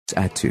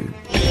at 2.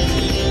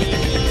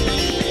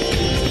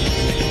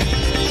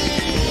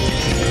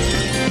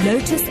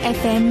 Lotus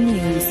FM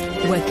News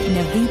with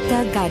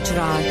Navita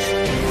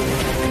Gajraj.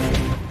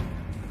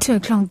 2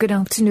 o'clock, good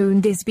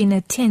afternoon. There's been a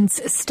tense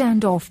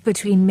standoff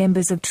between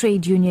members of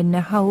trade union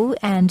NAHAO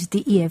and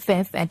the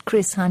EFF at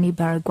Chris Hani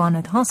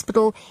Baragwanath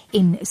Hospital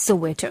in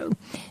Soweto.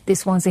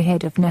 This was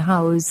ahead of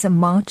NAHAO's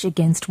march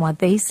against what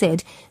they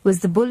said was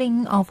the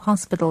bullying of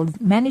hospital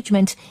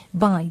management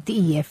by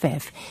the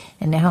EFF.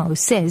 And NAHAO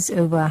says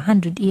over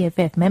 100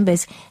 EFF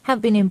members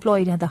have been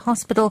employed at the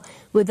hospital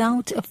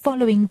without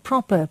following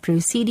proper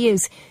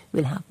procedures.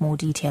 We'll have more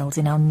details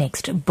in our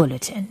next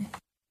bulletin.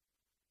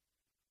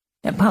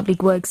 The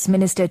Public Works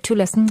Minister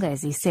Thulas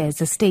Ngesi says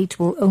the state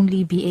will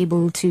only be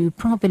able to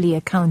properly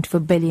account for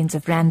billions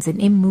of rands in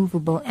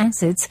immovable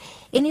assets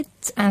in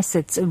its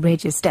assets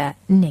register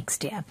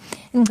next year.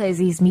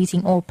 Ngesi is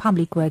meeting all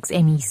Public Works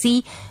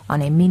MEC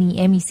on a mini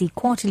MEC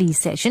quarterly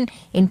session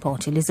in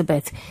Port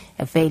Elizabeth.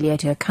 A failure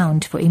to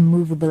account for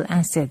immovable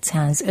assets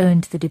has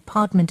earned the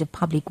Department of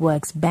Public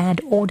Works bad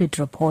audit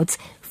reports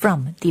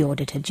from the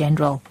Auditor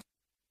General.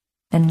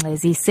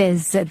 Ngesi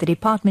says the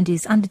department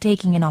is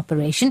undertaking an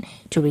operation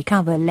to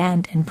recover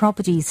land and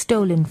property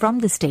stolen from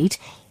the state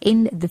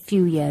in the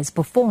few years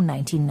before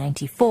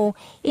 1994,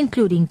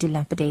 including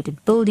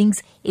dilapidated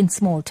buildings in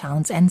small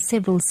towns and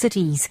several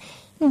cities.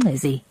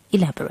 Ngesi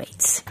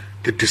elaborates.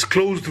 The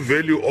disclosed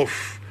value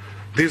of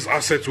these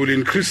assets will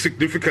increase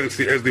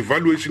significantly as the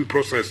valuation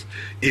process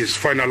is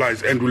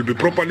finalized and will be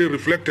properly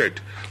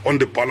reflected on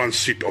the balance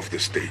sheet of the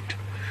state.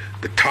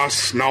 The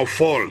task now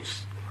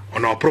falls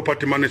on our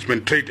property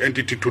management trade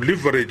entity to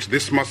leverage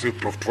this massive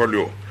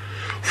portfolio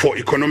for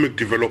economic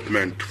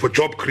development, for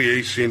job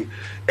creation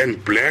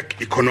and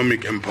black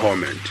economic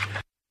empowerment.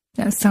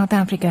 Now, South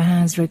Africa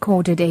has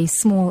recorded a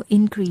small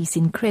increase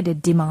in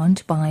credit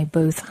demand by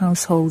both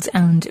households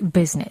and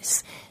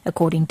business.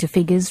 According to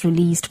figures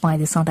released by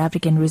the South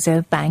African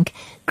Reserve Bank,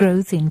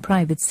 growth in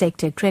private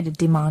sector credit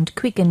demand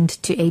quickened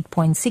to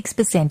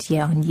 8.6%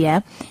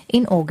 year-on-year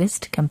in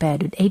August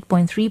compared with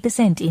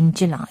 8.3% in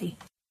July.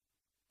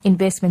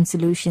 Investment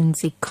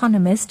Solutions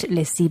economist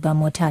Lesiba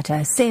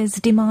Motata says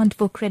demand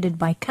for credit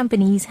by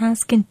companies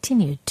has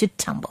continued to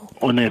tumble.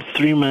 On a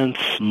 3-month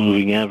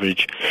moving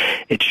average,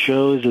 it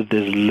shows that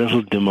there's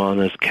little demand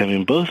that's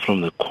coming both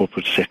from the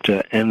corporate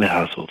sector and the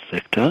household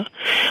sector.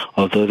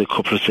 Although the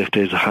corporate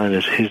sector is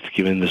hardest hit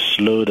given the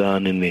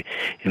slowdown in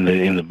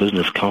the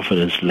business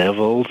confidence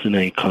levels in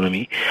the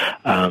economy,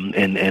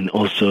 and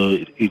also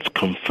it's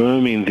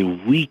confirming the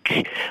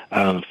weak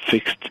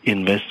fixed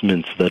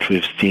investments that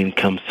we've seen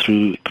come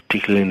through,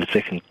 particularly in the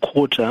second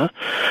quarter,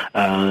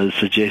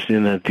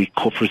 suggesting that the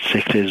corporate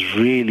sector is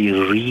really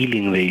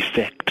reeling the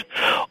effect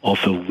of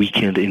a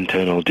weakened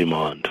internal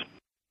demand.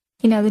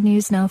 In other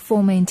news now,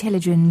 former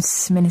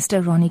Intelligence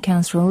Minister Ronnie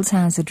Kasrils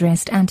has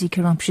addressed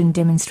anti-corruption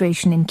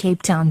demonstration in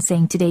Cape Town,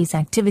 saying today's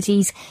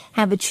activities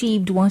have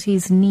achieved what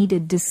is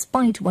needed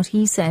despite what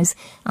he says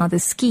are the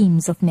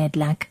schemes of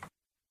NEDLAC.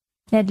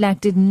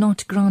 NEDLAC did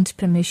not grant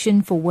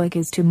permission for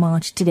workers to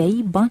march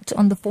today, but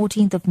on the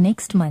 14th of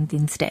next month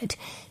instead.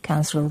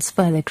 Kasrils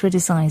further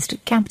criticized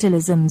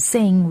capitalism,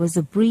 saying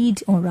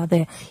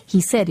he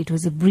said it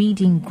was a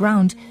breeding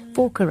ground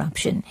for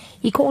corruption.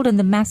 He called on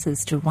the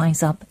masses to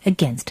rise up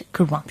against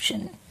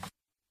corruption.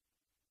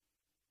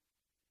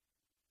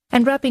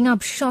 And wrapping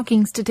up,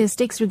 shocking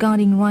statistics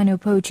regarding rhino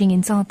poaching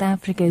in South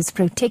Africa's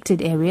protected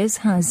areas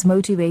has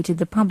motivated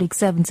the Public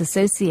Servants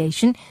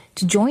Association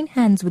to join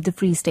hands with the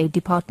Free State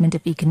Department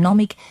of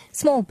Economic,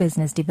 Small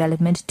Business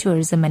Development,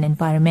 Tourism and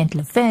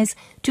Environmental Affairs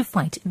to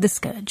fight the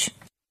scourge.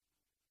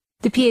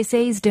 The PSA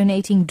is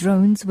donating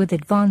drones with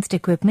advanced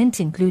equipment,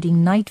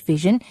 including night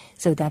vision,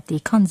 so that the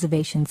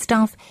conservation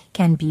staff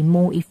can be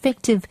more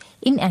effective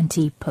in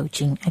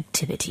anti-poaching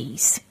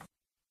activities.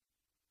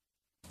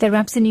 That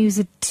wraps the news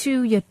at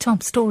 2. Your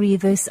top story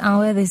this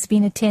hour. There's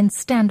been a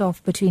tense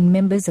standoff between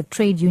members of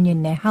trade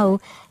union NAHAO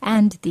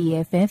and the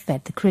EFF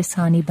at the Chris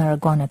Hani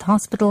Baragwanath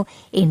Hospital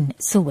in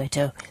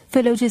Soweto.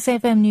 For Lotus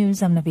FM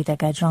News, I'm Navita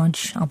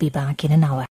Gajraj. I'll be back in an hour.